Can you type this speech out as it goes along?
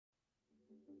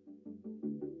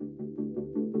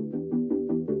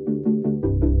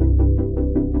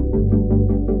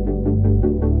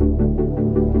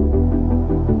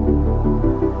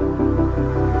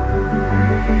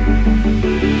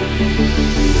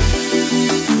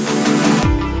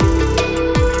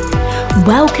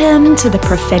Welcome to the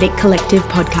Prophetic Collective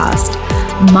podcast.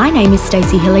 My name is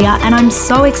Stacey Hillier, and I'm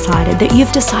so excited that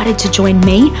you've decided to join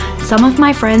me, some of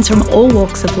my friends from all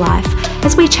walks of life,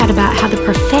 as we chat about how the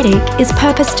prophetic is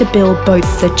purposed to build both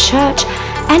the church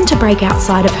and to break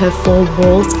outside of her four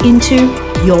walls into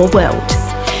your world.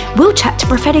 We'll chat to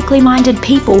prophetically minded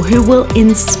people who will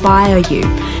inspire you.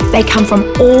 They come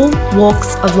from all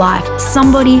walks of life,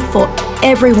 somebody for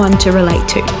everyone to relate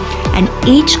to. And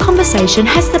each conversation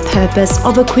has the purpose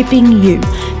of equipping you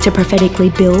to prophetically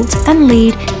build and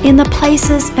lead in the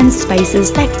places and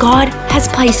spaces that God has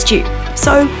placed you.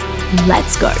 So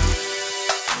let's go.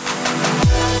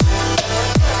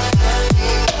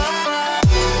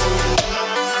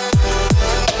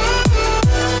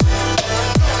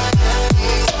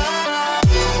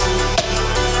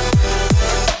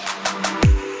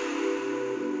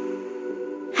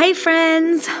 Hey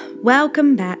friends,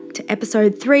 welcome back to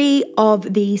episode 3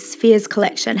 of the Spheres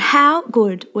collection. How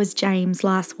good was James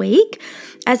last week?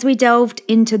 As we delved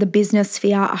into the business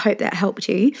sphere, I hope that helped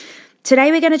you.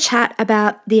 Today we're going to chat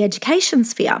about the education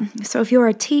sphere. So if you're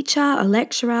a teacher, a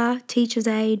lecturer, teacher's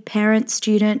aide, parent,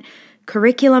 student,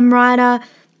 curriculum writer,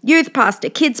 youth pastor,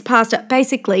 kids pastor,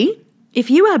 basically, if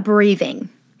you are breathing,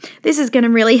 this is going to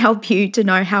really help you to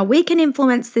know how we can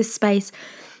influence this space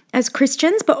as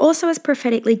Christians, but also as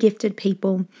prophetically gifted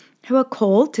people who are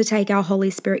called to take our Holy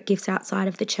Spirit gifts outside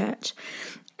of the church.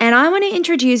 And I want to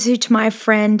introduce you to my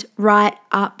friend right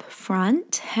up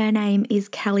front. Her name is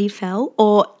Kelly Fell,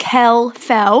 or Kel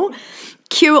Fell.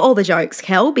 Cue all the jokes,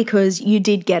 Kel, because you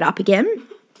did get up again.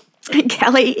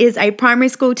 Kelly is a primary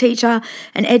school teacher,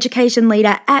 an education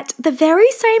leader at the very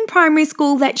same primary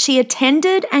school that she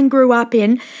attended and grew up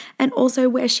in, and also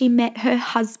where she met her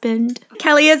husband.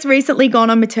 Kelly has recently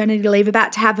gone on maternity leave,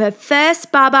 about to have her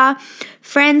first baba.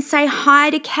 Friends, say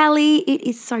hi to Kelly. It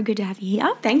is so good to have you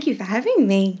here. Thank you for having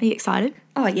me. Are you excited?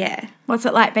 Oh, yeah. What's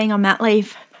it like being on mat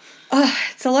leave? Oh,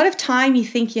 it's a lot of time you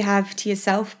think you have to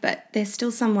yourself, but there's still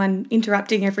someone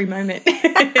interrupting every moment.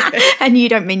 And you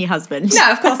don't mean your husband.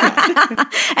 No, of course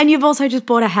not. And you've also just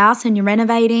bought a house and you're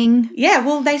renovating. Yeah,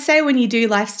 well, they say when you do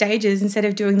life stages, instead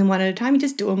of doing them one at a time, you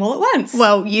just do them all at once.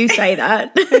 Well, you say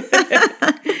that.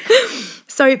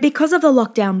 So because of the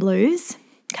lockdown blues,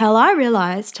 Cal, I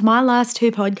realised my last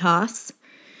 2 podcasts,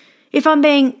 if I'm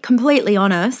being completely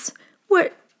honest,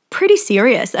 were pretty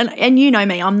serious. And you know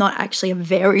me, I'm not actually a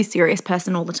very serious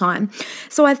person all the time.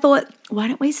 So I thought, why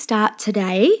don't we start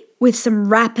today with some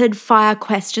rapid fire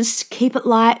questions to keep it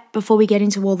light before we get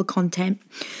into all the content.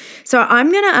 So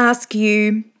I'm going to ask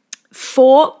you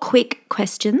 4 quick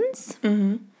questions.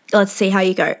 Mm-hmm. Let's see how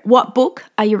you go. What book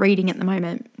are you reading at the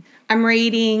moment? I'm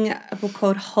reading a book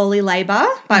called Holy Labour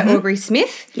by Aubrey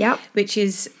Smith, which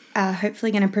is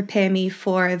hopefully going to prepare me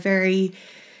for a very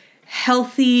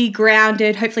healthy,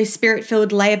 grounded, hopefully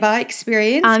spirit-filled labour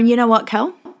experience. You know what,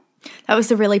 Kel? That was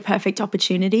a really perfect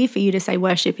opportunity for you to say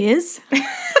worship is.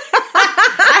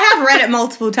 I have read it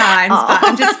multiple times,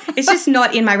 but it's just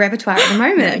not in my repertoire at the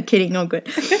moment. No, kidding, all good.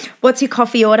 What's your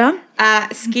coffee order?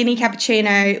 Skinny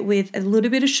cappuccino with a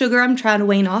little bit of sugar. I'm trying to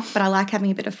wean off, but I like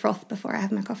having a bit of froth before I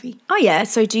have my coffee. Oh, yeah.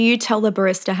 So do you tell the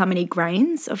barista how many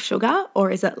grains of sugar,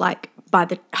 or is it like by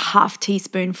the half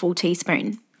teaspoon, full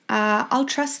teaspoon? I'll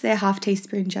trust their half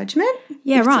teaspoon judgment.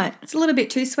 Yeah, right. It's a little bit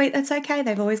too sweet, that's okay.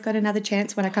 They've always got another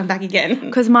chance when I come back again.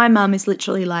 Because my mum is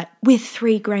literally like, with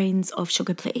 3 grains of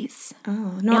sugar, please.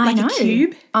 Oh, not like a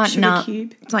cube? Sugar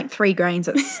cube? It's like 3 grains.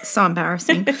 It's so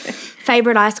embarrassing.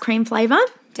 Favourite ice cream flavour?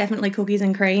 Definitely cookies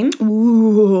and cream.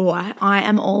 Ooh, I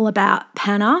am all about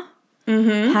Panna.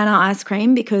 Panna ice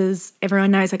cream, because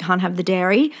everyone knows I can't have the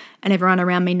dairy and everyone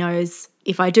around me knows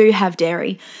if I do have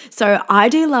dairy. So I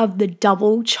do love the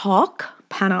double choc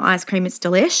Panna ice cream. It's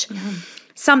delish. Yum.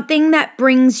 Something that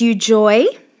brings you joy?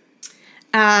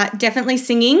 Definitely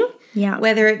singing. Yeah.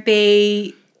 Whether it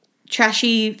be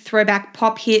trashy throwback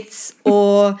pop hits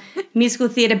or musical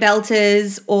theatre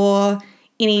belters or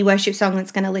any worship song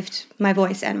that's going to lift my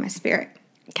voice and my spirit.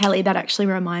 Kelly, that actually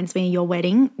reminds me, your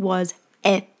wedding was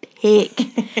epic.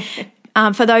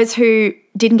 For those who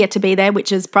didn't get to be there,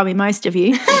 which is probably most of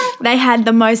you, they had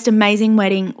the most amazing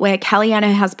wedding where Kelly and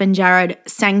her husband Jared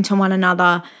sang to one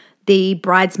another. The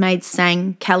bridesmaids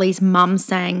sang, Kelly's mum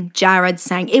sang, Jared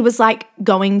sang. It was like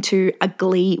going to a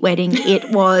Glee wedding.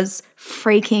 It was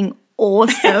freaking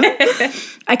awesome.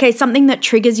 Okay, something that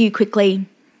triggers you quickly.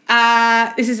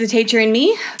 This is the teacher in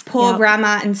me. Poor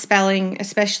grammar and spelling,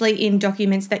 especially in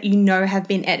documents that you know have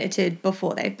been edited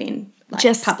before they've been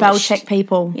just published. Spell check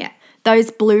people. Yeah.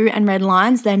 Those blue and red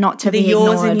lines, they're not to be ignored.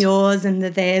 The yours and yours and the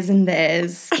theirs and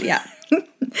theirs. Yeah.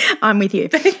 I'm with you.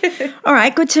 All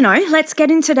right, good to know. Let's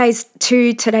get into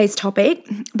today's topic,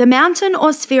 the mountain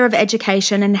or sphere of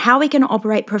education and how we can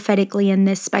operate prophetically in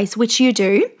this space, which you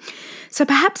do. So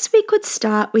perhaps we could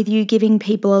start with you giving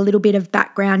people a little bit of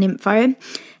background info.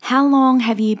 How long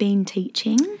have you been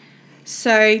teaching?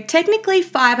 So technically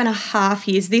 5.5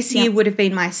 years. This year would have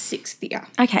been my 6th year.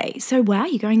 Okay, so wow,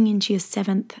 you're going into your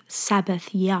 7th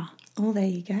Sabbath year. Oh, there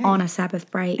you go. On a Sabbath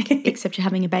break, except you're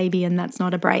having a baby and that's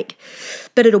not a break.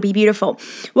 But it'll be beautiful.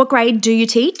 What grade do you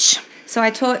teach? So I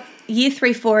taught year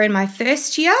 3, 4 in my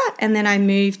first year, and then I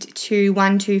moved to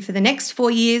 1, 2 for the next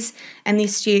 4 years. And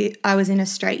this year I was in a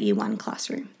straight year 1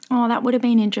 classroom. Oh, that would have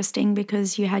been interesting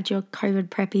because you had your COVID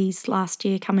preppies last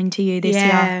year coming to you this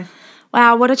year.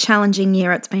 Wow, what a challenging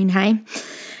year it's been, hey?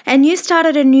 And you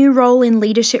started a new role in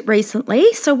leadership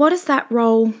recently. So what does that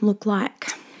role look like?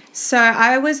 So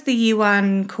I was the year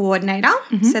 1 coordinator.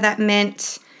 So that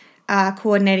meant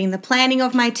coordinating the planning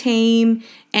of my team,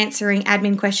 answering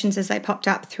admin questions as they popped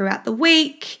up throughout the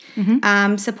week,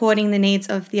 supporting the needs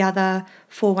of the other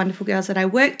 4 wonderful girls that I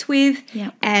worked with,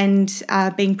 and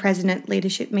being present at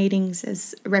leadership meetings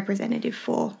as a representative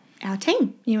for our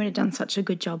team. You would have done such a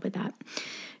good job with that.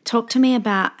 Talk to me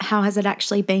about how has it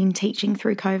actually been teaching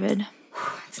through COVID?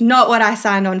 It's not what I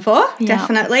signed on for,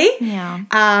 definitely. Yeah.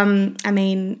 I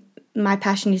mean, my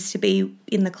passion is to be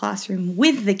in the classroom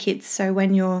with the kids. So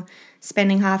when you're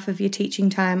spending half of your teaching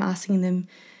time asking them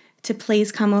to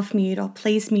please come off mute or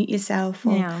please mute yourself,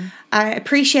 or I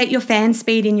appreciate your fan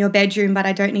speed in your bedroom, but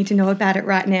I don't need to know about it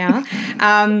right now.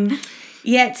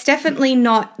 It's definitely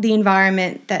not the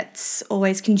environment that's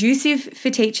always conducive for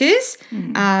teachers.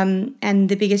 And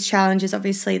the biggest challenge is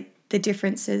obviously the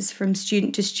differences from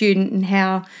student to student and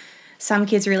how some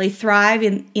kids really thrive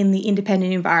in the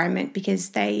independent environment because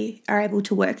they are able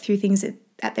to work through things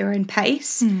at their own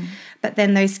pace. But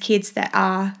then those kids that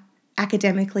are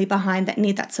academically behind that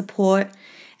need that support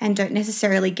and don't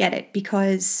necessarily get it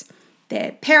because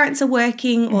their parents are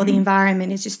working or the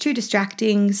environment is just too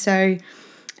distracting. So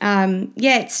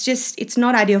it's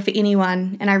not ideal for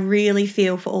anyone, and I really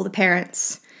feel for all the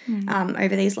parents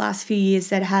over these last few years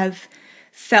that have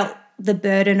felt the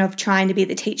burden of trying to be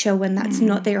the teacher when that's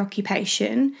not their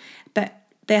occupation, but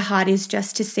their heart is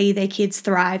just to see their kids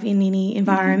thrive in any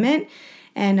environment,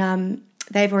 and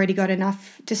they've already got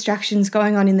enough distractions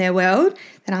going on in their world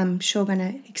that I'm sure going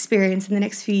to experience in the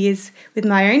next few years with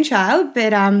my own child.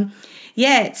 But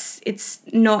it's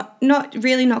not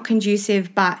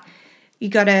conducive, but you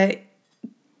got to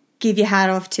give your hat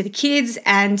off to the kids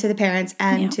and to the parents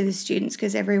and to the students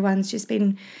because everyone's just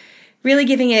been really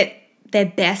giving it their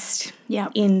best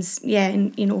in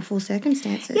awful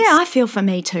circumstances. Yeah, I feel for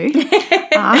me too.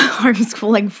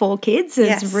 Homeschooling 4 kids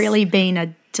has really been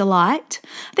a delight.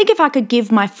 I think if I could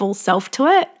give my full self to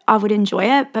it, I would enjoy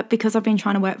it, but because I've been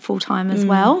trying to work full-time as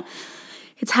well,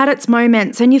 it's had its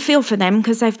moments, and you feel for them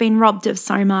because they've been robbed of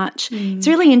so much. It's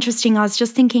really interesting. I was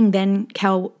just thinking then,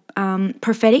 Kel,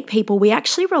 prophetic people, we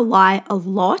actually rely a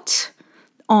lot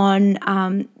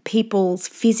on people's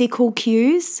physical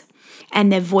cues and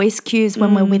their voice cues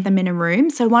when we're with them in a room.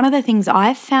 So one of the things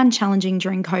I've found challenging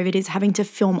during COVID is having to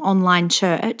film online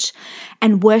church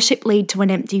and worship lead to an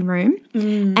empty room.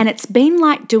 And it's been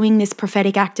like doing this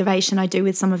prophetic activation I do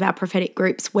with some of our prophetic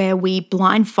groups where we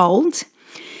blindfold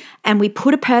and we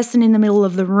put a person in the middle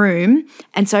of the room,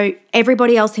 and so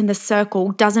everybody else in the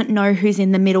circle doesn't know who's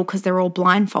in the middle because they're all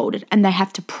blindfolded, and they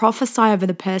have to prophesy over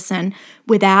the person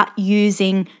without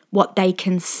using what they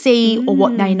can see or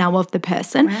what they know of the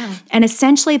person. Wow. And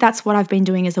essentially that's what I've been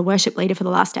doing as a worship leader for the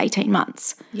last 18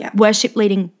 months. Yep. Worship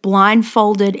leading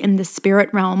blindfolded in the spirit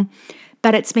realm.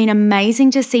 But it's been amazing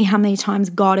to see how many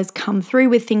times God has come through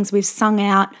with things we've sung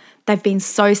out. They've been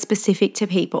so specific to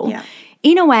people. Yep.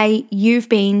 In a way, you've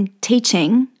been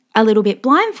teaching a little bit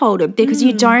blindfolded because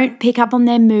you don't pick up on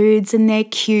their moods and their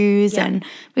cues. Yep. And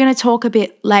we're going to talk a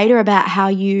bit later about how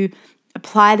you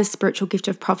apply the spiritual gift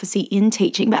of prophecy in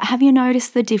teaching. But have you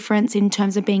noticed the difference in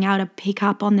terms of being able to pick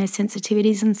up on their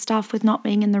sensitivities and stuff with not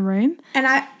being in the room? And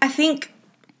I think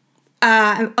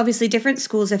obviously different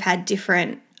schools have had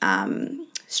different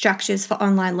structures for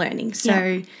online learning.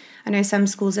 So I know some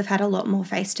schools have had a lot more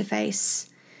face-to-face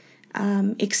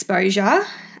exposure.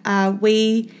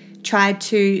 We tried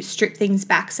to strip things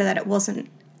back so that it wasn't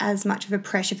as much of a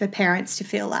pressure for parents to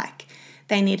feel like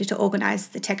they needed to organise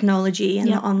the technology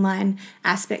and the online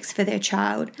aspects for their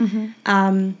child.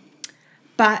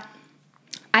 But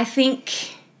I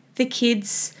think the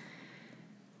kids,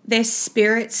 their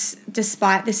spirits,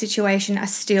 despite the situation, are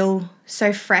still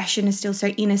so fresh and are still so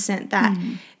innocent that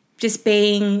just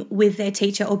being with their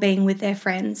teacher or being with their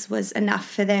friends was enough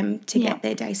for them to get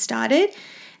their day started.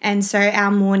 And so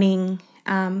our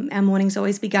mornings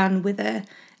always begun with a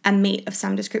meet of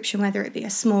some description, whether it be a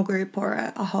small group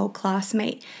or a whole class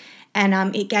meet.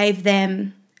 And it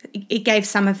gave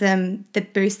some of them the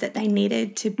boost that they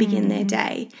needed to begin their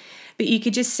day. But you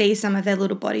could just see some of their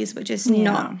little bodies were just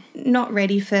not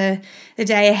ready for the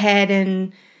day ahead,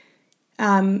 and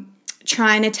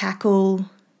trying to tackle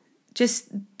just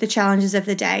the challenges of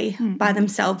the day by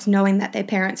themselves, knowing that their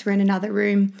parents were in another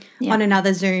room on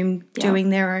another Zoom doing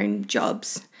their own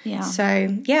jobs. Yeah. So,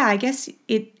 I guess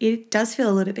it does feel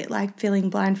a little bit like feeling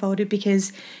blindfolded,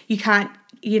 because you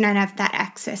don't have that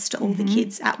access to all the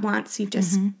kids at once. You've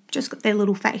just got their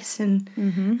little face, and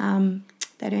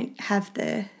they don't have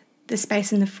the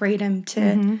space and the freedom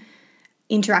to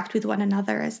interact with one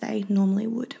another as they normally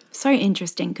would. So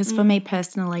interesting, because for me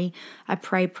personally, I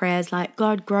pray prayers like,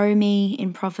 God, grow me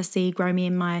in prophecy, grow me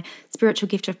in my spiritual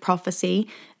gift of prophecy,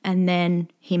 and then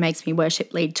he makes me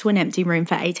worship lead to an empty room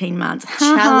for 18 months.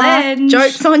 Challenge!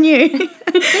 Joke's on you.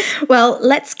 Well,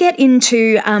 let's get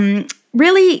into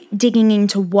really digging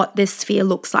into what this sphere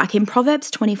looks like. In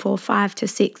Proverbs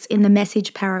 24:5-6, in the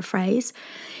Message paraphrase,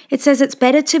 it says, it's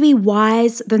better to be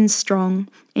wise than strong.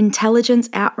 Intelligence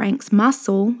outranks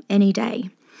muscle any day.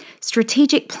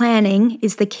 Strategic planning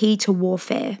is the key to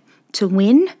warfare. To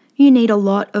win, you need a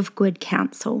lot of good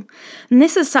counsel. And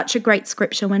this is such a great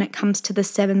scripture when it comes to the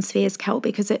 7 spheres, Kel,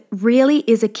 because it really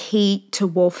is a key to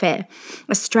warfare,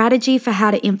 a strategy for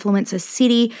how to influence a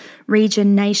city,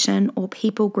 region, nation, or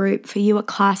people group, for you, a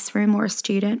classroom or a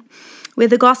student, with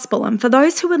the gospel. And for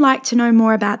those who would like to know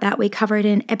more about that, we cover it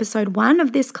in episode 1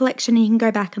 of this collection, and you can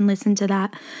go back and listen to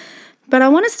that. But I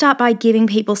want to start by giving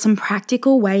people some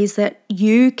practical ways that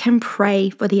you can pray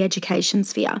for the education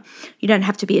sphere. You don't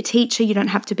have to be a teacher, you don't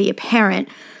have to be a parent,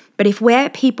 but if we're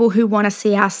people who want to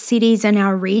see our cities and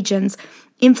our regions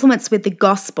influenced with the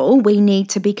gospel, we need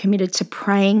to be committed to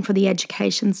praying for the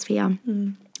education sphere.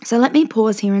 So let me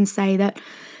pause here and say that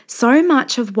so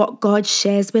much of what God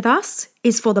shares with us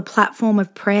is for the platform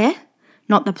of prayer,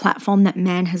 not the platform that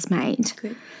man has made.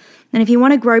 Good. And if you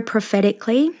want to grow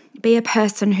prophetically, be a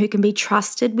person who can be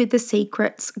trusted with the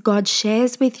secrets God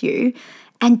shares with you,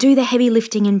 and do the heavy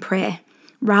lifting in prayer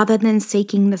rather than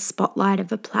seeking the spotlight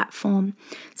of a platform.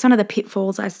 Some of the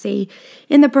pitfalls I see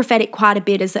in the prophetic quite a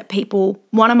bit is that people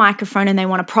want a microphone and they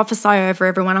want to prophesy over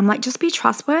everyone. I'm like, just be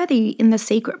trustworthy in the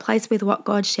secret place with what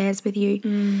God shares with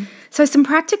you. So some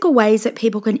practical ways that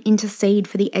people can intercede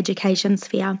for the education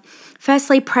sphere.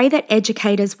 Firstly, pray that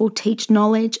educators will teach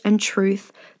knowledge and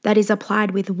truth that is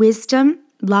applied with wisdom,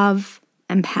 love,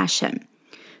 and passion.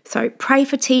 So pray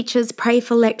for teachers, pray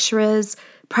for lecturers,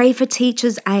 pray for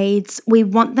teachers' aides. We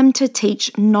want them to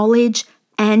teach knowledge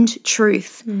and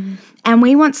truth. And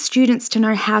we want students to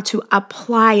know how to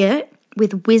apply it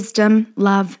with wisdom,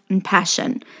 love, and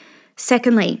passion.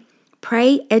 Secondly,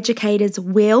 pray educators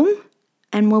will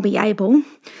be able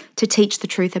to teach the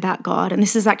truth about God. And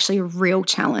this is actually a real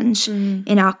challenge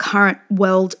in our current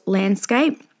world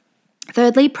landscape.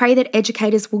 Thirdly, pray that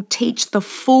educators will teach the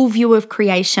full view of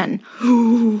creation.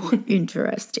 Ooh,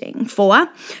 interesting. 4,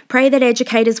 pray that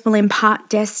educators will impart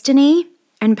destiny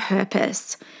and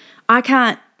purpose. I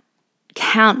can't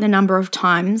count the number of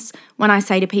times when I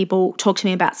say to people, talk to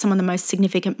me about some of the most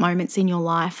significant moments in your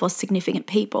life or significant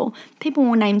people. People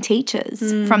will name teachers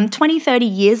from 20, 30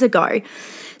 years ago.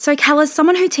 So, Cal, as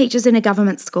someone who teaches in a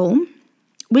government school,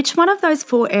 which one of those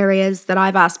 4 areas that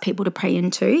I've asked people to pray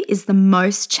into is the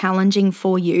most challenging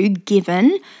for you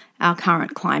given our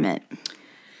current climate?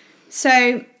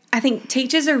 So I think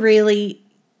teachers are really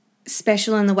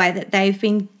special in the way that they've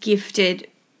been gifted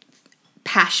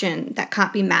passion that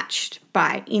can't be matched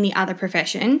by any other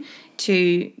profession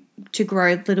to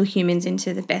grow little humans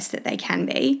into the best that they can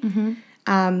be.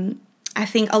 I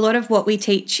think a lot of what we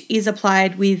teach is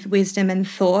applied with wisdom and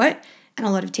thought. And a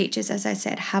lot of teachers, as I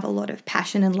said, have a lot of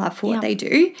passion and love for what they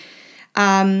do.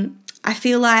 I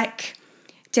feel like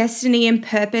destiny and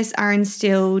purpose are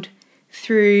instilled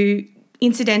through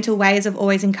incidental ways of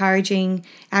always encouraging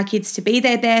our kids to be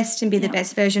their best and be the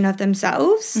best version of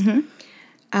themselves.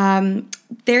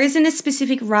 There isn't a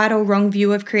specific right or wrong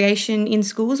view of creation in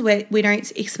schools where we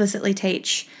don't explicitly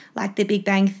teach, like the Big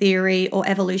Bang Theory or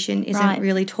evolution isn't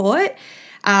really taught.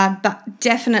 But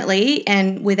definitely,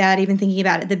 and without even thinking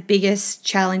about it, the biggest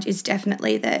challenge is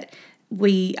definitely that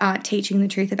we aren't teaching the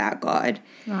truth about God.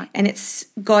 Right. And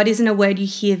God isn't a word you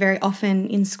hear very often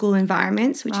in school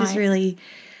environments, which is really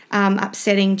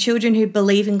upsetting. Children who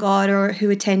believe in God or who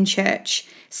attend church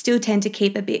still tend to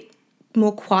keep a bit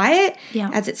more quiet,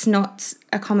 as it's not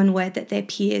a common word that their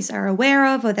peers are aware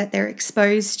of or that they're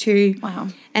exposed to. Wow.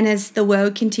 And as the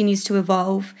world continues to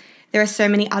evolve, there are so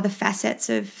many other facets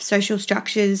of social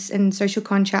structures and social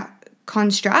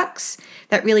constructs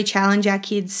that really challenge our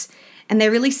kids, and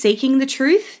they're really seeking the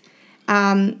truth.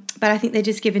 But I think they're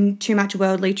just given too much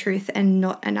worldly truth and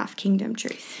not enough kingdom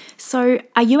truth. So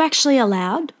are you actually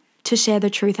allowed to share the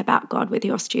truth about God with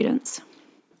your students?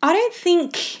 I don't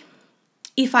think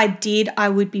if I did, I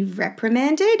would be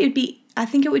reprimanded. I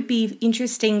think it would be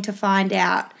interesting to find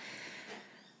out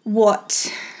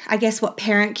what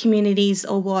parent communities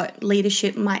or what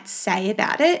leadership might say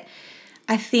about it.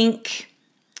 I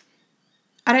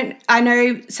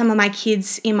know some of my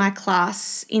kids in my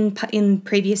class in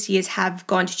previous years have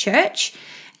gone to church,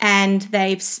 and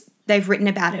they've written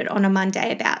about it on a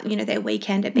Monday about, their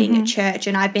weekend at being at church,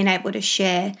 and I've been able to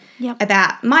share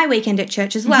about my weekend at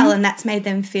church as well, and that's made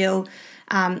them feel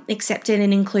accepted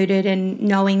and included, and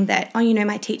knowing that,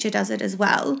 my teacher does it as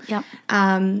well. Yep.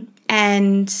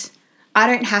 And I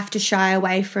don't have to shy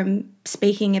away from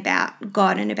speaking about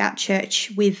God and about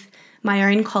church with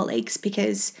my own colleagues,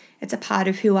 because it's a part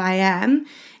of who I am,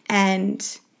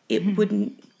 and it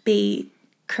wouldn't be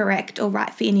correct or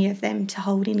right for any of them to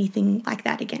hold anything like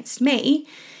that against me.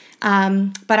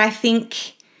 But I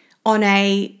think on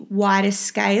a wider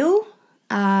scale,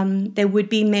 there would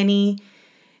be many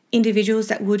individuals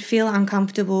that would feel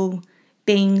uncomfortable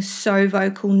being so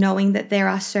vocal, knowing that there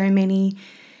are so many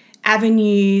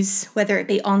avenues, whether it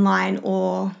be online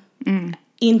or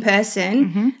in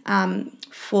person,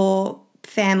 for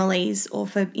families or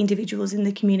for individuals in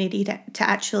the community to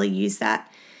actually use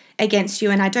that against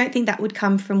you. And I don't think that would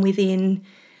come from within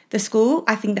the school.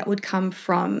 I think that would come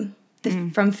from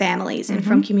from families and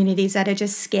from communities that are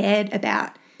just scared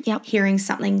about hearing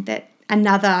something that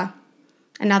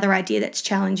another idea that's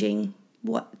challenging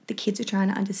what the kids are trying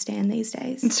to understand these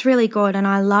days. It's really good, and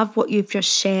I love what you've just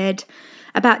shared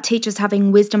about teachers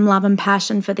having wisdom, love and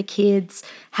passion for the kids,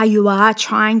 how you are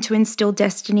trying to instill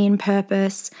destiny and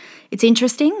purpose. It's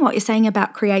interesting what you're saying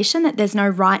about creation, that there's no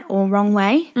right or wrong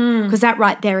way, because that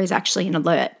right there is actually an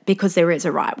alert, because there is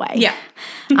a right way. Yeah.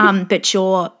 But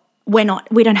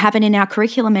we don't have it in our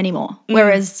curriculum anymore,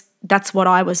 whereas that's what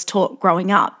I was taught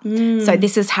growing up. So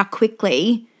this is how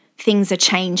quickly things are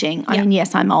changing. I mean,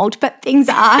 yes, I'm old, but things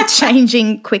are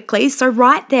changing quickly. So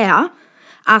right there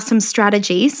are some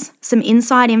strategies, some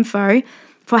inside info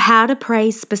for how to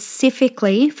pray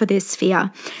specifically for this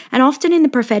sphere. And often in the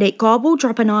prophetic, God will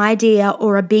drop an idea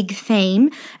or a big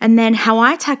theme, and then how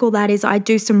I tackle that is I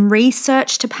do some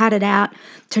research to pad it out,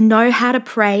 to know how to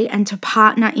pray and to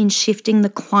partner in shifting the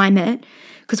climate,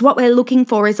 because what we're looking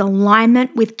for is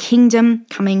alignment with kingdom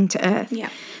coming to earth. Yeah.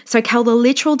 So, Kel, the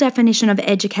literal definition of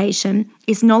education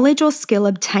is knowledge or skill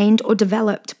obtained or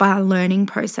developed by a learning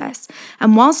process.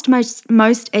 And whilst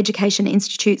most education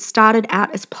institutes started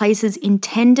out as places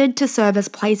intended to serve as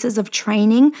places of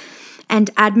training and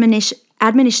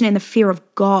admonition in the fear of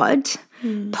God,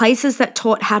 places that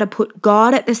taught how to put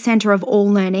God at the centre of all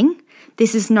learning,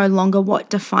 this is no longer what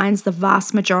defines the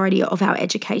vast majority of our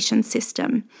education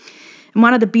system. And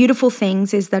one of the beautiful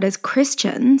things is that as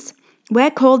Christians,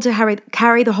 we're called to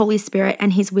carry the Holy Spirit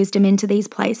and His wisdom into these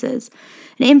places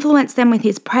and influence them with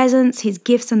His presence, His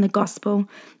gifts, and the gospel.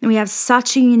 And we have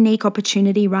such a unique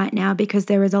opportunity right now, because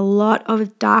there is a lot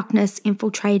of darkness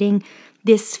infiltrating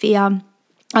this sphere.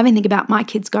 I even think about my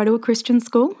kids go to a Christian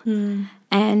school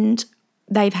and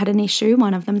they've had an issue.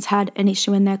 One of them's had an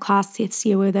issue in their class this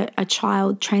year with a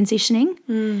child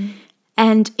transitioning.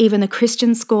 And even the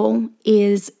Christian school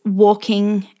is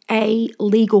walking a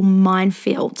legal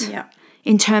minefield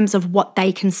in terms of what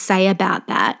they can say about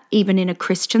that, even in a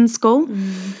Christian school.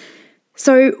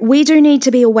 So we do need to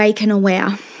be awake and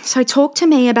aware. So talk to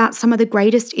me about some of the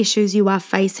greatest issues you are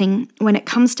facing when it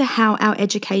comes to how our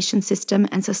education system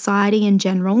and society in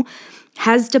general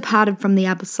has departed from the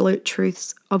absolute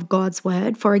truths of God's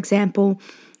word. For example,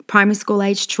 primary school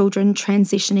age children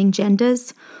transitioning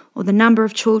genders, or the number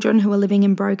of children who are living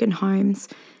in broken homes.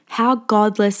 How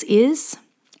godless is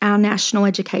our national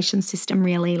education system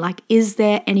really? Like, is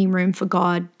there any room for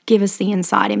God? Give us the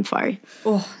inside info.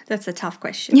 Oh, that's a tough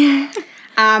question.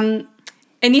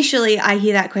 Initially, I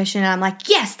hear that question and I'm like,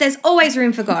 yes, there's always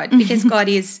room for God, because God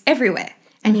is everywhere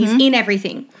and He's in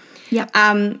everything.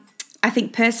 I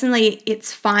think personally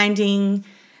it's finding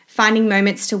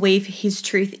moments to weave His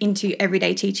truth into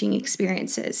everyday teaching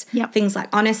experiences. Things like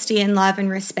honesty and love and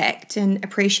respect and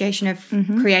appreciation of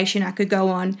creation. I could go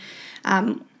on.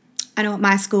 I know at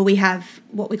my school we have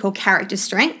what we call character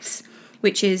strengths,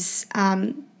 which is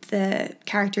the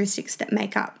characteristics that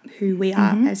make up who we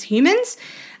are as humans.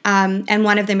 And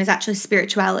one of them is actually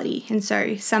spirituality. And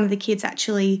so some of the kids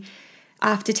actually,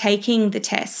 after taking the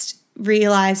test,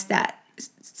 realised that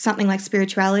something like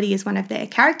spirituality is one of their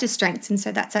character strengths. And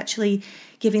so that's actually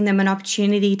giving them an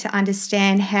opportunity to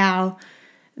understand how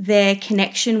their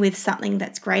connection with something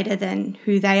that's greater than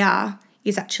who they are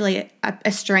is actually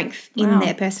a strength in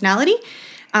their personality.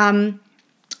 And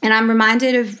I'm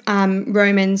reminded of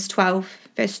Romans 12,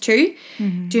 verse 2.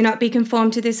 Do not be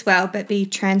conformed to this world, but be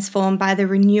transformed by the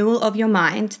renewal of your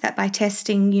mind, that by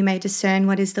testing you may discern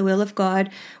what is the will of God,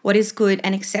 what is good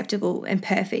and acceptable and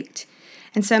perfect.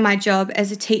 And so my job as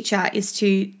a teacher is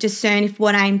to discern if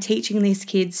what I'm teaching these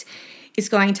kids is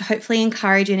going to hopefully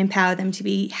encourage and empower them to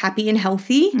be happy and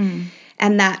healthy,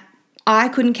 and that I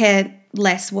couldn't care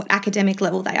less what academic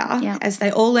level they are, as they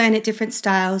all learn at different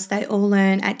styles, they all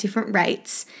learn at different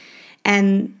rates,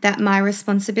 and that my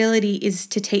responsibility is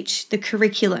to teach the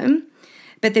curriculum.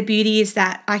 But the beauty is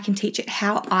that I can teach it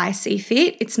how I see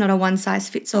fit. It's not a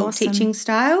one-size-fits-all teaching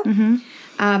style.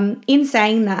 In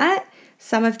saying that,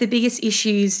 some of the biggest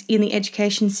issues in the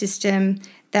education system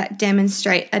that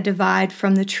demonstrate a divide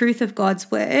from the truth of God's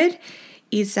word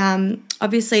is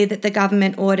obviously that the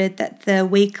government ordered that the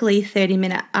weekly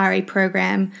 30-minute RE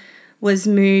program was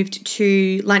moved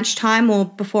to lunchtime or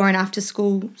before and after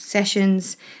school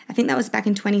sessions. I think that was back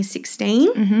in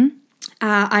 2016.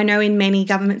 I know in many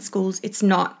government schools it's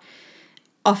not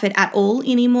offered at all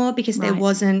anymore because there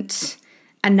wasn't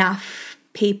enough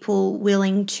people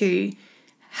willing to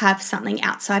have something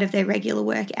outside of their regular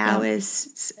work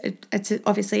hours. It's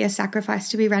obviously a sacrifice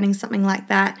to be running something like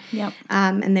that.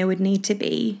 And there would need to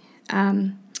be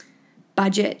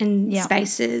budget and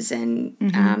spaces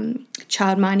and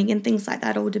child minding and things like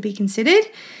that all to be considered.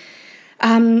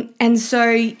 And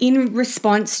so in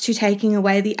response to taking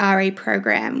away the RE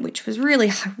program, which was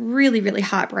really, really, really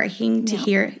heartbreaking to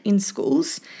hear in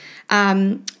schools,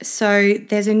 so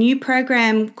there's a new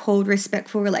program called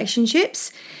Respectful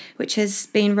Relationships, which has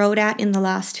been rolled out in the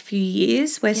last few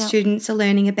years, where students are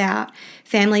learning about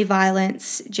family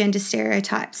violence, gender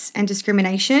stereotypes and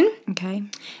discrimination.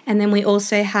 And then we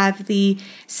also have the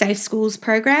Safe Schools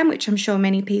program, which I'm sure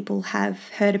many people have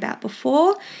heard about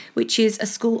before, which is a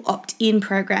school opt-in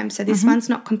program. So this one's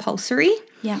not compulsory.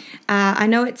 I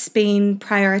know it's been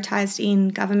prioritised in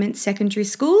government secondary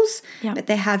schools, but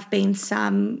there have been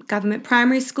some government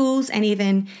primary schools and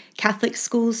even Catholic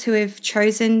schools who have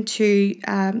chosen to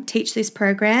teach this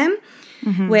program,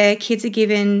 where kids are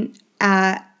given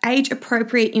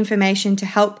age-appropriate information to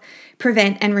help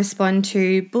prevent and respond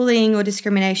to bullying or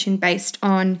discrimination based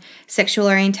on sexual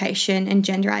orientation and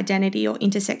gender identity or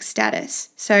intersex status.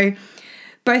 So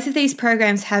both of these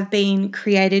programs have been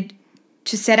created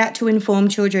to set out to inform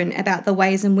children about the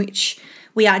ways in which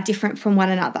we are different from one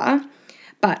another,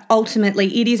 but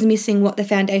ultimately it is missing what the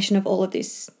foundation of all of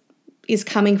this is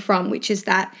coming from, which is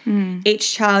that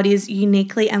each child is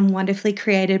uniquely and wonderfully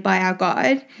created by our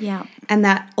God, and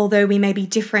that although we may be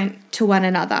different to one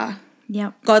another,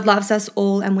 God loves us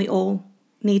all and we all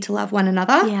need to love one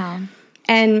another.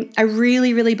 And I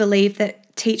really, really believe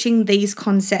that teaching these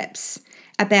concepts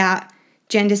about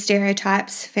gender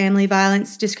stereotypes, family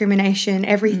violence, discrimination,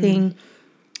 everything,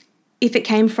 if it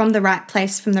came from the right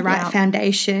place, from the right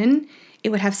foundation, it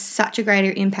would have such a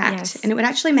greater impact, and it would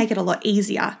actually make it a lot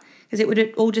easier because it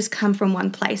would all just come from one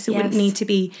place. It wouldn't need to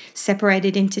be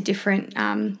separated into different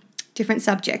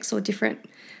subjects or different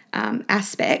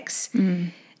aspects.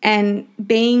 And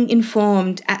being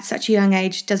informed at such a young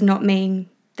age does not mean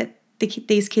that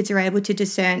these kids are able to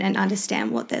discern and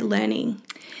understand what they're learning.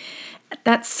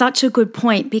 That's such a good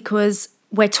point, because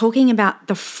we're talking about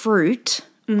the fruit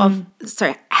of,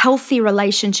 healthy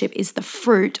relationship is the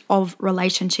fruit of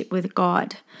relationship with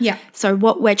God. So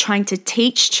what we're trying to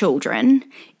teach children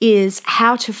is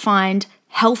how to find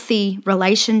healthy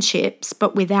relationships,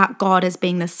 but without God as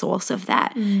being the source of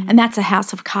that. And that's a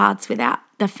house of cards without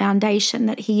the foundation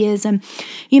that He is. And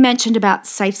you mentioned about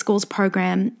Safe Schools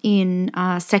program in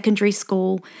secondary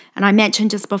school, and I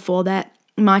mentioned just before that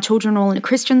my children are all in a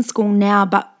Christian school now,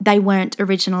 but they weren't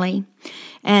originally.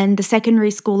 And the secondary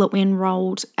school that we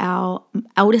enrolled our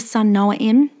eldest son Noah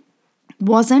in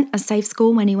wasn't a safe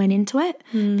school when he went into it,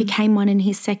 became one in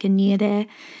his second year there.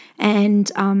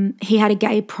 And he had a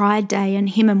gay pride day, and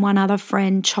him and one other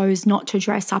friend chose not to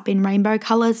dress up in rainbow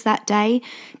colours that day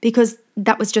because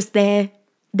that was just their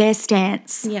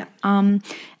stance.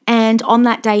 And on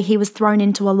that day he was thrown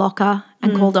into a locker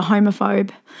and called a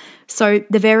homophobe. So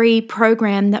the very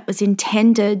program that was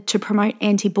intended to promote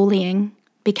anti-bullying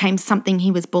became something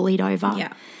he was bullied over.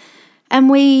 And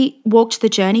we walked the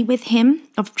journey with him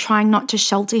of trying not to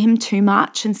shelter him too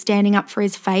much and standing up for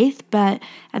his faith, but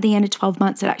at the end of 12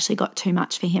 months it actually got too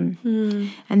much for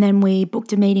him. And then we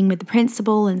booked a meeting with the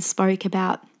principal and spoke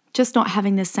about just not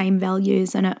having the same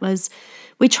values. And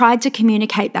we tried to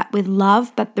communicate that with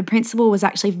love, but the principal was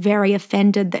actually very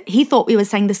offended that he thought we were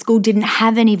saying the school didn't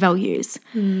have any values.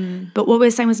 But what we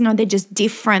were saying was, no, they're just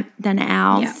different than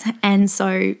ours. Yeah. And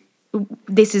so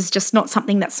this is just not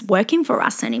something that's working for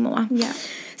us anymore. Yeah.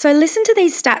 So listen to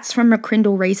these stats from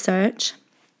McCrindle Research,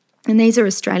 and these are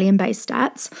Australian-based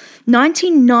stats.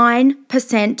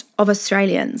 99% of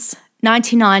Australians,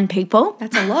 99 people.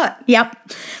 That's a lot.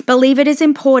 Yep. Believe it is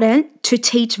important to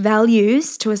teach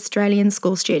values to Australian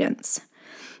school students.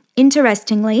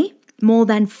 Interestingly, more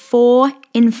than 4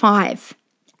 in 5,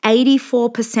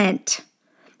 84%,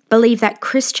 believe that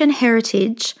Christian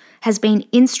heritage has been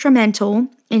instrumental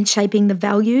in shaping the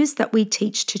values that we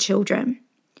teach to children.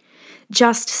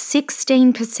 Just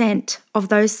 16% of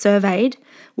those surveyed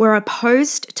were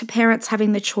opposed to parents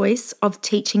having the choice of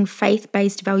teaching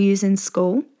faith-based values in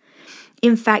school.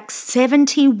 In fact,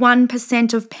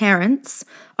 71% of parents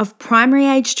of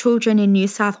primary-age children in New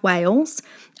South Wales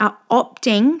are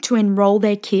opting to enrol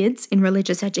their kids in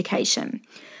religious education.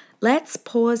 Let's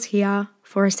pause here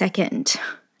for a second.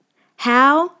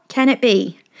 How can it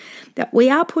be that we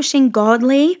are pushing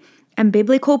godly and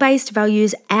biblical-based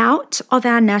values out of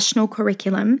our national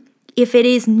curriculum if it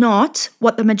is not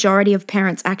what the majority of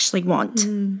parents actually want?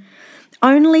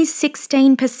 Only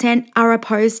 16% are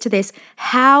opposed to this.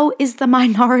 How is the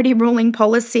minority ruling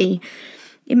policy?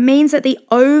 It means that the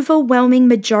overwhelming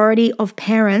majority of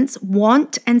parents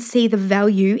want and see the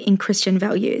value in Christian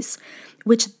values,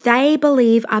 which they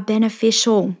believe are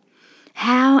beneficial.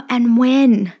 How and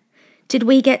when did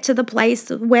we get to the place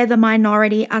where the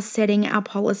minority are setting our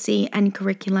policy and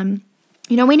curriculum?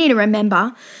 You know, we need to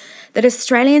remember that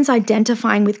Australians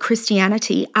identifying with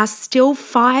Christianity are still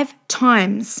 5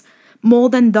 times more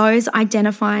than those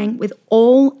identifying with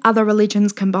all other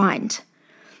religions combined.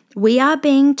 We are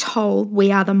being told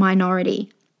we are the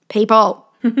minority. People,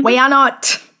 we are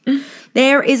not.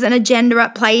 There is an agenda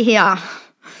at play here.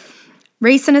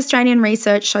 Recent Australian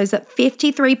research shows that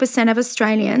 53% of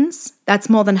Australians, that's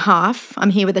more than half,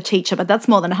 I'm here with a teacher, but that's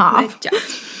more than half,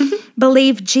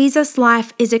 believe Jesus'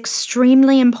 life is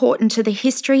extremely important to the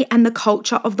history and the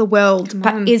culture of the world.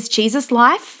 But is Jesus'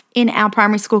 life in our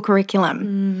primary school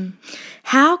curriculum?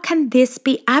 How can this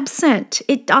be absent?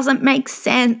 It doesn't make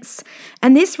sense.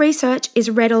 And this research is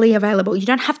readily available. You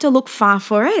don't have to look far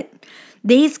for it.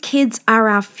 These kids are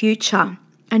our future.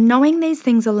 And knowing these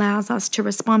things allows us to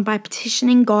respond by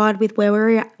petitioning God with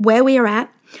where we are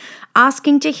at,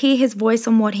 asking to hear his voice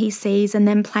on what he sees, and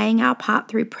then playing our part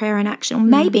through prayer and action. Or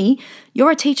maybe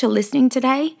you're a teacher listening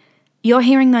today, you're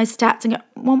hearing those stats and go,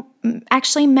 well,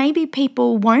 actually, maybe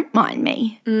people won't mind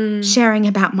me sharing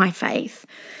about my faith.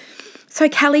 So,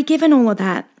 Callie, given all of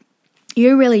that,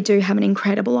 you really do have an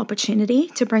incredible opportunity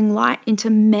to bring light into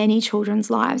many children's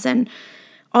lives. And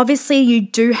obviously, you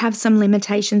do have some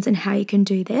limitations in how you can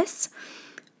do this.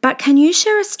 But can you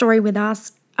share a story with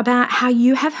us about how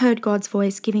you have heard God's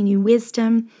voice giving you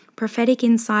wisdom, prophetic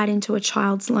insight into a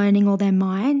child's learning or their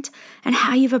mind, and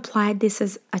how you've applied this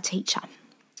as a teacher?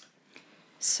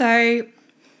 So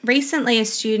recently a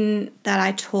student that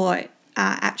I taught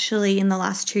actually in the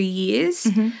last 2 years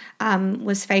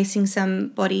was facing some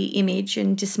body image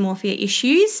and dysmorphia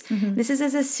issues. This is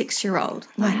as a 6-year-old.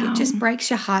 Like, it just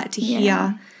breaks your heart to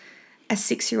hear a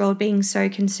 6-year-old being so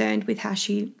concerned with how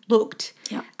she looked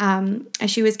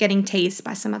as she was getting teased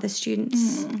by some other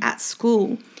students at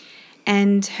school.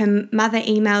 And her mother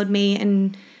emailed me,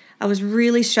 and I was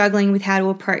really struggling with how to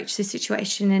approach the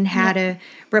situation and how to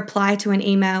reply to an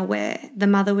email where the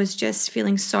mother was just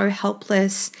feeling so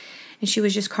helpless and she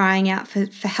was just crying out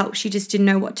for help. She just didn't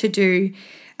know what to do.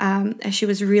 She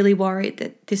was really worried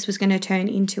that this was going to turn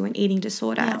into an eating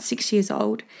disorder at 6 years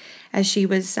old, as she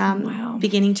was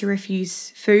beginning to refuse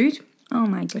food. Oh,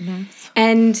 my goodness.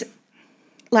 And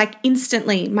like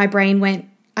instantly my brain went,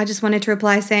 I just wanted to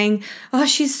reply saying, oh,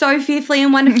 she's so fearfully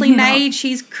and wonderfully made.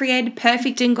 She's created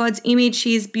perfect in God's image.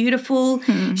 She is beautiful.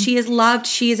 She is loved.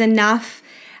 She is enough.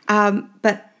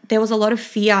 But there was a lot of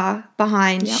fear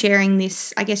behind sharing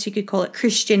this, I guess you could call it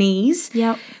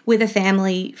Christianese, with a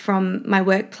family from my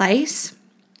workplace.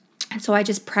 And so I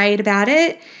just prayed about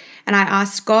it, and I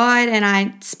asked God, and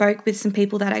I spoke with some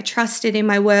people that I trusted in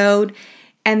my world,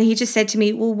 and he just said to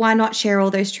me, well, why not share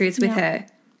all those truths with her?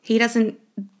 She doesn't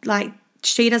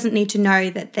need to know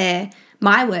that they're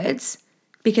my words,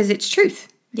 because it's truth.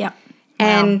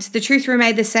 And the truth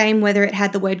remained the same whether it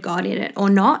had the word God in it or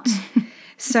not.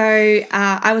 So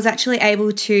I was actually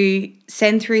able to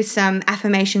send through some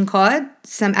affirmation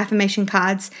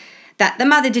cards that the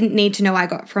mother didn't need to know I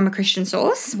got from a Christian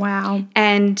source. Wow.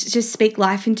 And just speak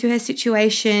life into her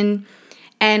situation.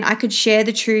 and I could share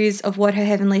the truths of what her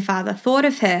Heavenly Father thought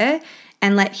of her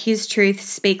and let his truth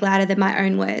speak louder than my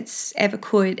own words ever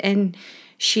could. And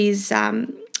she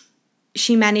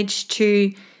managed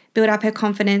to build up her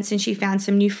confidence, and she found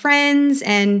some new friends,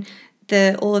 and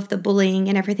all of the bullying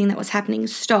and everything that was happening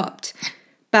stopped.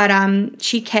 But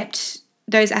she kept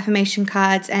those affirmation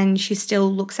cards, and she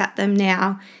still looks at them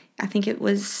now. I think it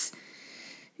was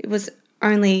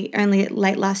only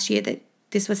late last year that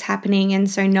this was happening, and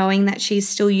so knowing that she's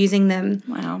still using them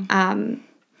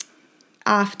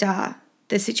after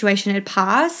the situation had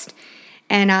passed,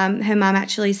 and her mum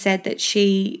actually said that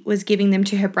she was giving them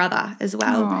to her brother as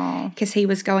well, because he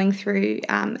was going through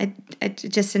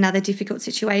just another difficult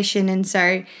situation. And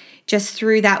so just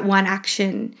through that one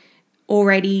action,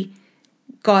 already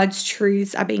God's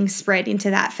truths are being spread into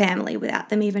that family without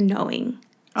them even knowing.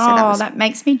 So that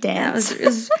makes me dance. It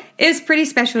was pretty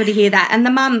special to hear that. And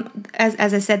the mum,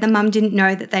 as I said, the mum didn't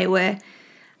know that they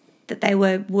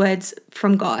were words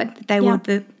from God. They were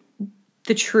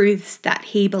the truths that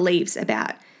he believes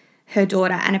about her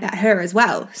daughter and about her as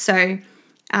well. So,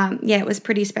 it was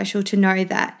pretty special to know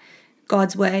that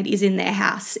God's word is in their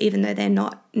house, even though they're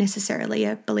not necessarily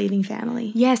a believing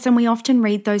family. Yes, and we often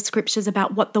read those scriptures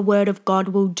about what the word of God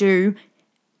will do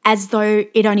as though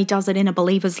it only does it in a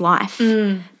believer's life.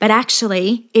 But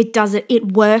actually,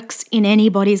 it works in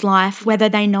anybody's life, whether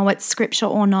they know it's scripture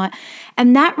or not.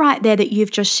 And that right there that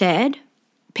you've just shared,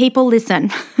 people listen.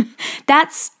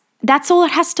 That's all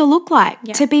it has to look like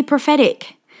to be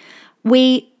prophetic.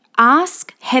 We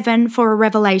ask heaven for a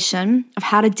revelation of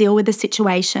how to deal with the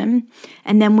situation,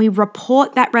 and then we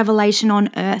report that revelation on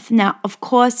earth. Now, of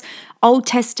course, Old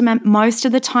Testament, most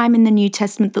of the time in the New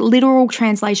Testament, the literal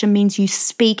translation means you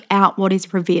speak out what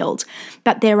is revealed.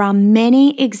 But there are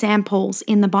many examples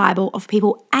in the Bible of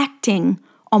people acting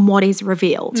on what is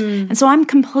revealed. And so I'm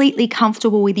completely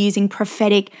comfortable with using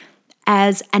prophetic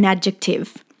as an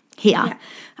adjective here,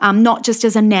 not just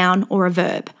as a noun or a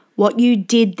verb. What you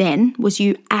did then was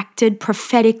you acted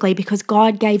prophetically because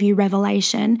God gave you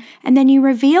revelation, and then you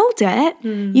revealed it.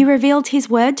 You revealed his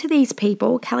word to these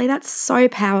people. Kelly, that's so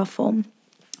powerful.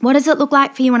 What does it look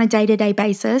like for you on a day-to-day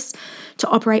basis to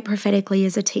operate prophetically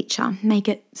as a teacher? Make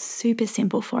it super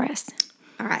simple for us.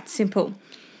 All right, simple.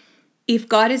 If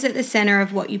God is at the center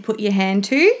of what you put your hand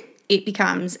to, it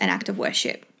becomes an act of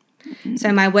worship.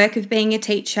 So my work of being a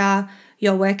teacher,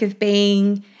 your work of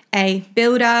being a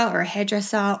builder or a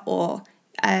hairdresser or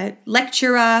a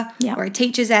lecturer or a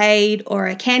teacher's aide or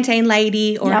a canteen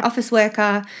lady or an office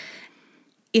worker,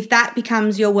 if that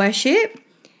becomes your worship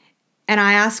and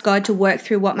I ask God to work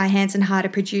through what my hands and heart are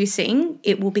producing,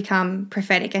 it will become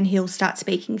prophetic and he'll start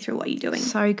speaking through what you're doing.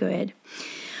 So good.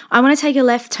 I want to take a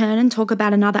left turn and talk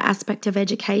about another aspect of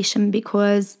education,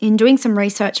 because in doing some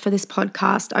research for this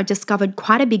podcast, I discovered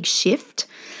quite a big shift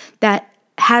that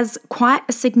has quite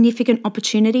a significant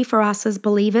opportunity for us as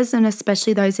believers, and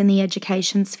especially those in the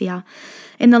education sphere.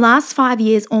 In the last 5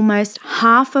 years, almost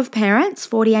half of parents,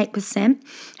 48%,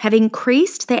 have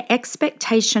increased their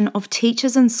expectation of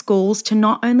teachers and schools to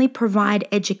not only provide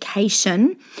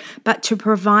education, but to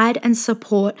provide and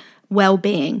support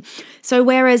well-being. So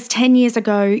whereas 10 years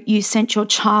ago you sent your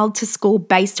child to school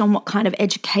based on what kind of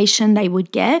education they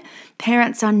would get,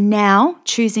 parents are now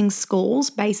choosing schools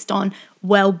based on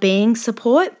well-being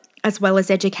support as well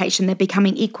as education. They're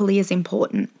becoming equally as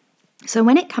important. So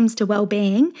when it comes to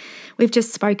well-being, we've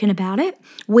just spoken about it.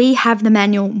 We have the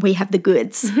manual, we have the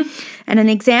goods. And an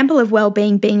example of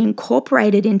well-being being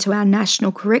incorporated into our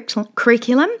national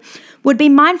curriculum would be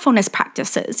mindfulness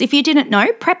practices. If you didn't know,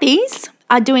 preppies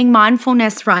are doing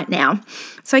mindfulness right now.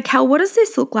 So Cal, what does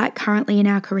this look like currently in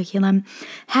our curriculum?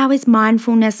 How is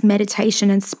mindfulness, meditation,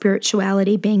 and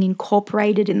spirituality being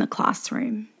incorporated in the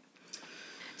classroom?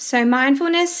 So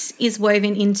mindfulness is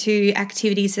woven into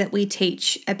activities that we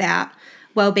teach about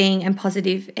well-being and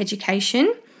positive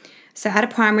education. So at a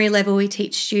primary level, we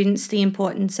teach students the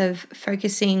importance of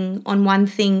focusing on one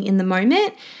thing in the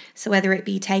moment. So whether it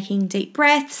be taking deep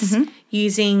breaths,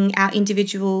 using our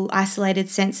individual isolated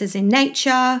senses in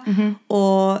nature,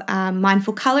 or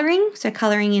mindful colouring. So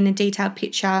colouring in a detailed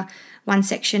picture, one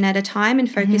section at a time,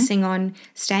 and focusing on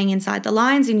staying inside the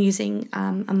lines and using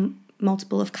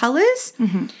multiple of colours.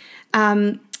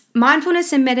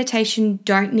 Mindfulness and meditation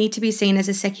don't need to be seen as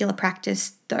a secular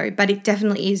practice though, but it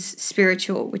definitely is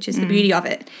spiritual, which is the beauty of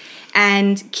it.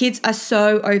 And kids are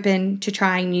so open to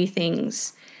trying new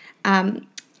things.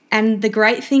 And the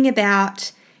great thing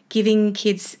about giving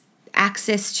kids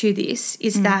access to this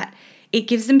is that it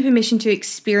gives them permission to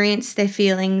experience their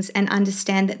feelings and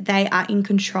understand that they are in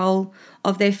control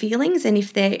of their feelings. And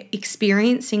if they're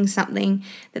experiencing something,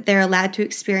 that they're allowed to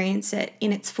experience it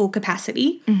in its full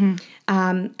capacity.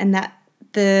 And that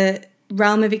the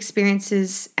realm of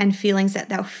experiences and feelings that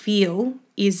they'll feel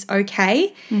is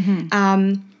okay.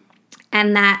 And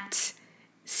that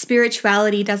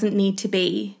spirituality doesn't need to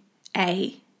be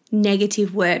a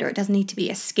negative word, or it doesn't need to be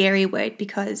a scary word,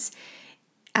 because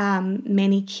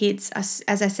many kids, as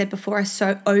I said before, are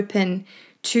so open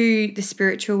to the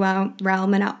spiritual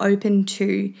realm and are open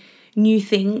to new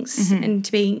things and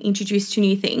to being introduced to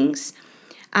new things.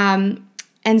 And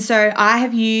so I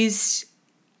have used,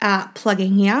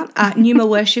 plugging here, Pneuma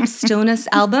Worship Stillness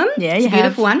album. Yeah, it's a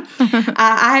beautiful one.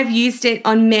 I have used it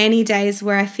on many days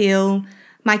where I feel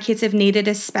my kids have needed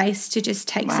a space to just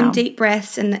take some deep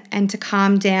breaths and to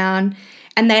calm down.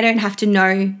 And they don't have to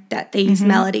know that these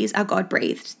melodies are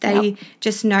God-breathed. They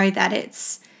just know that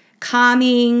it's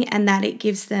calming and that it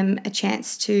gives them a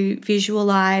chance to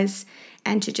visualize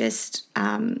and to just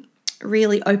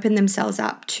really open themselves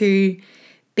up to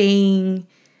being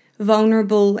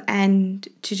vulnerable and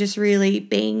to just really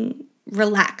being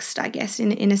relaxed, I guess,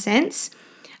 in a sense.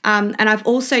 And I've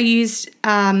also used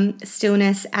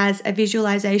stillness as a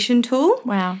visualization tool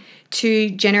to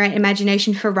generate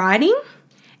imagination for writing.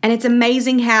 And it's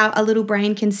amazing how a little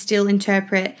brain can still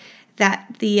interpret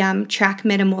that the track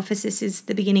Metamorphosis is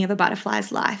the beginning of a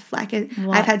butterfly's life. Like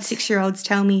I've had 6-year-olds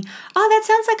tell me, oh, that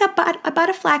sounds like a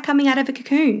butterfly coming out of a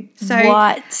cocoon. So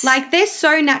like they're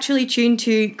so naturally tuned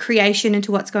to creation and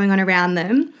to what's going on around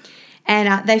them.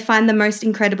 And they find the most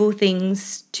incredible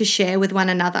things to share with one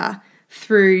another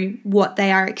through what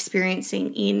they are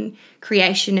experiencing in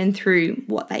creation and through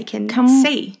what they can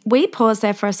see. We pause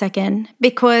there for a second,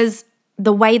 because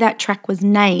the way that track was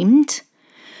named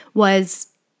was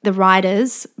the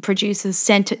writers, producers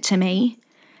sent it to me,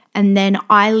 and then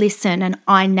I listened and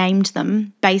I named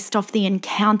them based off the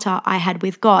encounter I had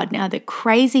with God. Now, the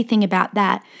crazy thing about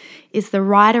that is the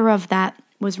writer of that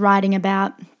was writing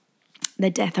about the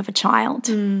death of a child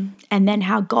and then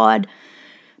how God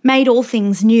made all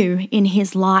things new in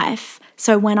his life.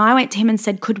 So when I went to him and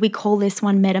said, could we call this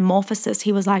one Metamorphosis?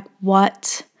 He was like,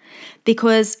 what?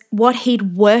 Because what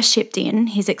he'd worshipped in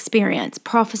his experience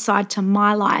prophesied to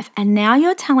my life. And now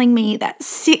you're telling me that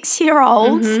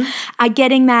 6-year-olds are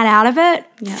getting that out of it?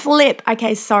 Yeah. Flip.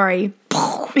 Okay, sorry.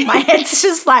 My head's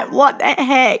just like, what the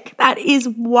heck? That is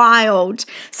wild.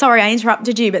 Sorry, I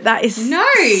interrupted you, but that is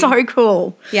so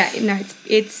cool. Yeah, no,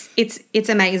 it's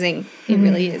amazing. It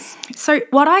really is. So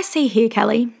what I see here,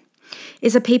 Kelly,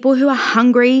 is a people who are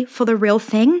hungry for the real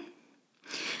thing.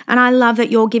 And I love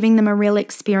that you're giving them a real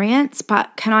experience,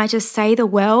 but can I just say the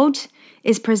world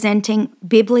is presenting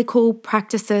biblical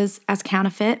practices as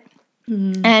counterfeit.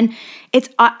 And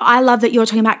I love that you're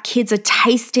talking about kids are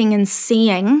tasting and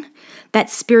seeing that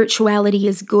spirituality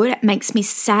is good. It makes me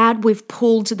sad we've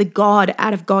pulled the God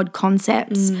out of God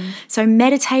concepts. So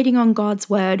meditating on God's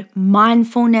word,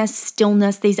 mindfulness,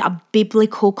 stillness, these are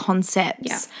biblical concepts.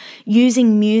 Yeah.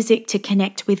 Using music to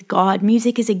connect with God.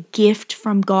 Music is a gift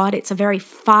from God. It's a very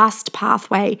fast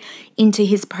pathway into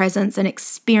his presence and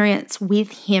experience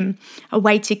with him, a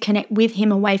way to connect with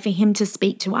him, a way for him to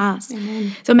speak to us.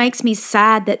 Amen. So it makes me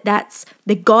sad that that's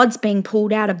the God's being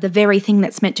pulled out of the very thing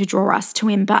that's meant to draw us to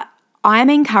him. But I'm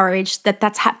encouraged that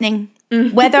that's happening.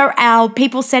 Whether our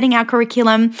people setting our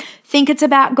curriculum think it's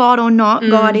about God or not,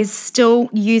 God is still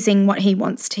using what he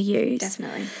wants to use.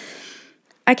 Definitely.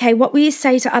 Okay, what will you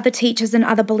say to other teachers and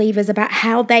other believers about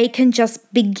how they can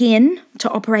just begin to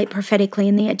operate prophetically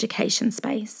in the education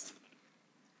space?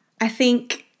 I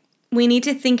think we need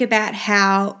to think about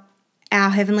how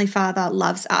our Heavenly Father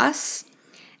loves us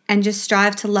and just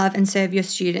strive to love and serve your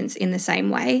students in the same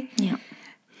way. Yeah.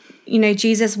 You know,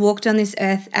 Jesus walked on this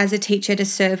earth as a teacher to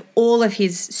serve all of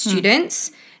his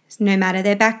students, no matter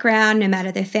their background, no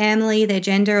matter their family, their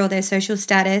gender, or their social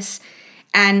status,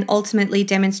 and ultimately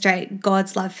demonstrate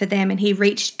God's love for them. And he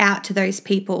reached out to those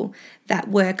people that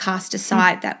were cast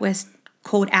aside, that were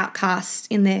called outcasts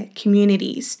in their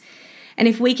communities. And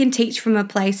if we can teach from a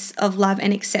place of love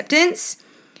and acceptance,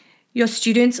 your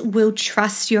students will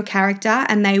trust your character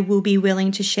and they will be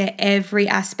willing to share every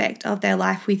aspect of their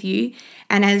life with you.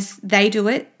 And as they do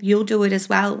it, you'll do it as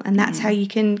well. And that's how you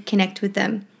can connect with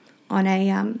them on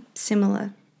a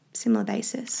similar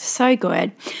basis. So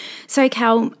good. So,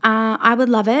 Cal, I would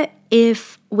love it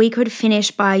if we could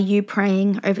finish by you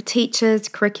praying over teachers,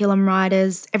 curriculum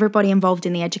writers, everybody involved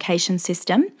in the education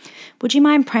system. Would you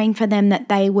mind praying for them that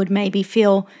they would maybe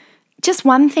feel just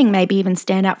one thing, maybe even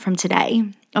stand out from today,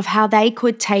 of how they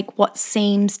could take what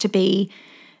seems to be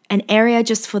an area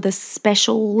just for the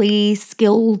specially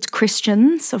skilled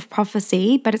Christians of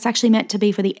prophecy, but it's actually meant to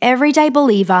be for the everyday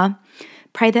believer.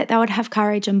 Pray that they would have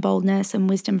courage and boldness and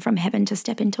wisdom from heaven to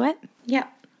step into it. Yeah.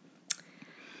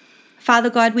 Father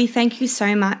God, we thank you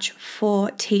so much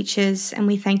for teachers, and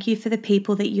we thank you for the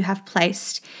people that you have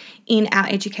placed in our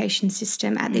education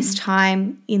system at this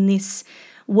time, in this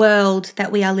world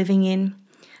that we are living in.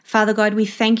 Father God, we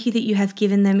thank you that you have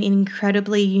given them an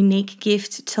incredibly unique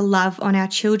gift to love on our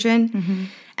children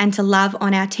and to love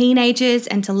on our teenagers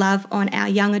and to love on our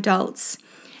young adults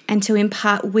and to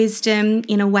impart wisdom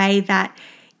in a way that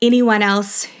anyone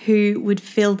else who would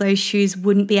fill those shoes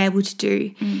wouldn't be able to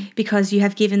do because you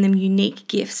have given them unique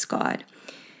gifts, God.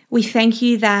 We thank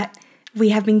you that we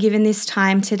have been given this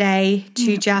time today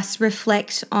to just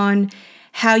reflect on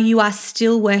how you are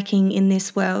still working in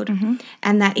this world,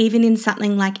 and that even in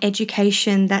something like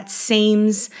education that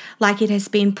seems like it has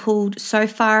been pulled so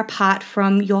far apart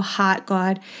from your heart,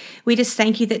 God, we just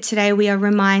thank you that today we are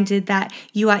reminded that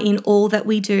you are in all that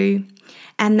we do,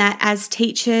 and that as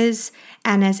teachers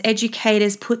and as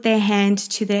educators put their hand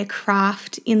to their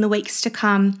craft in the weeks to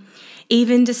come,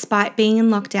 even despite being in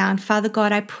lockdown, Father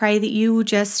God, I pray that you will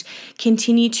just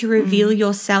continue to reveal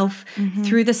yourself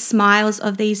through the smiles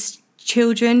of these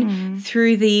children,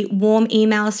 through the warm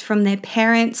emails from their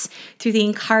parents, through the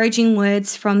encouraging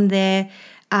words from their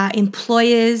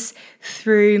employers,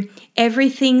 through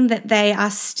everything that they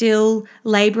are still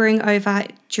laboring over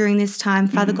during this time.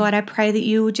 Father God, I pray that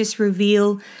you will just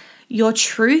reveal your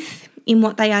truth in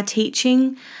what they are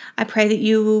teaching. I pray that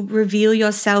you will reveal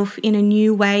yourself in a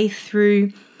new way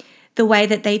through the way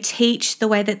that they teach, the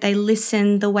way that they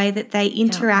listen, the way that they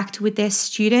interact with their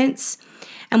students.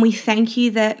 And we thank you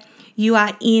that you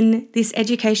are in this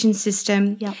education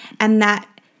system and that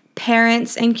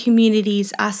parents and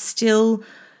communities are still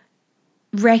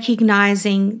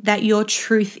recognizing that your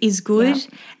truth is good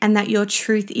and that your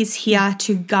truth is here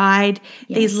to guide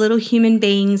these little human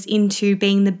beings into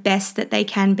being the best that they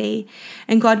can be.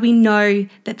 And God, we know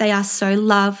that they are so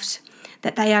loved,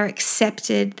 that they are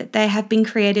accepted, that they have been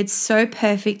created so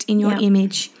perfect in your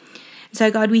image. So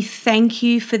God, we thank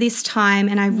you for this time,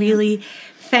 and I really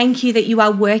thank you that you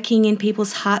are working in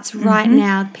people's hearts right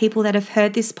now, people that have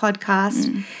heard this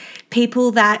podcast,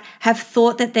 people that have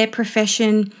thought that their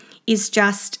profession is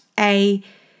just a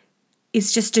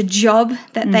job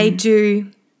that they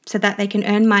do so that they can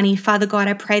earn money. Father God,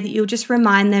 I pray that you'll just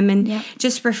remind them and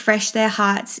just refresh their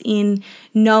hearts in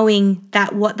knowing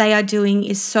that what they are doing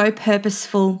is so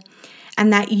purposeful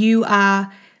and that you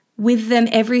are with them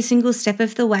every single step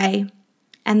of the way,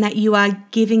 and that you are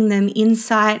giving them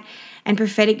insight and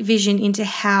prophetic vision into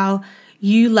how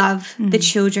you love the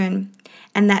children,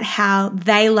 and that how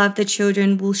they love the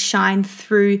children will shine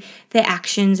through their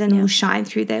actions and will shine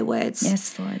through their words.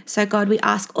 Yes, Lord. So God, we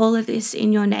ask all of this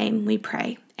in your name, we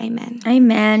pray. Amen.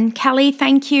 Amen. Kelly,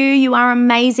 thank you. You are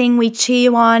amazing. We cheer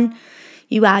you on.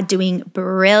 You are doing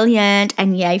brilliant,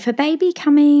 and yay for baby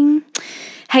coming.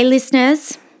 Hey,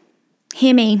 listeners,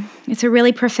 hear me. It's a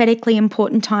really prophetically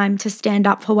important time to stand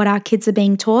up for what our kids are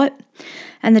being taught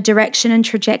and the direction and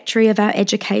trajectory of our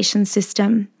education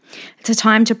system. It's a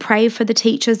time to pray for the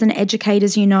teachers and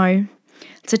educators you know.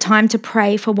 It's a time to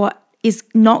pray for what is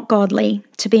not godly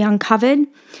to be uncovered,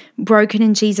 broken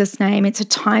in Jesus' name. It's a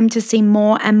time to see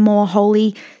more and more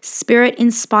Holy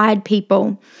Spirit-inspired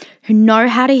people who know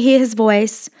how to hear his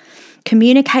voice,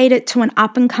 communicate it to an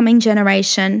up-and-coming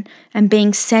generation, and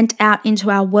being sent out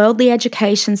into our worldly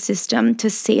education system to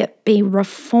see it be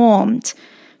reformed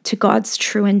to God's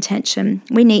true intention.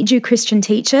 We need you, Christian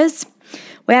teachers.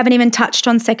 We haven't even touched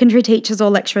on secondary teachers or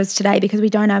lecturers today because we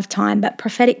don't have time, but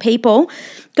prophetic people,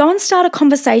 go and start a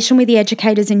conversation with the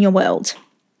educators in your world.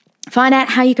 Find out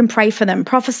how you can pray for them,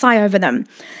 prophesy over them.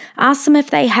 Ask them if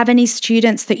they have any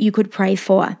students that you could pray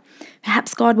for.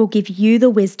 Perhaps God will give you the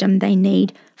wisdom they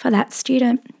need for that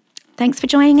student. Thanks for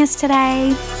joining us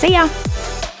today. See ya.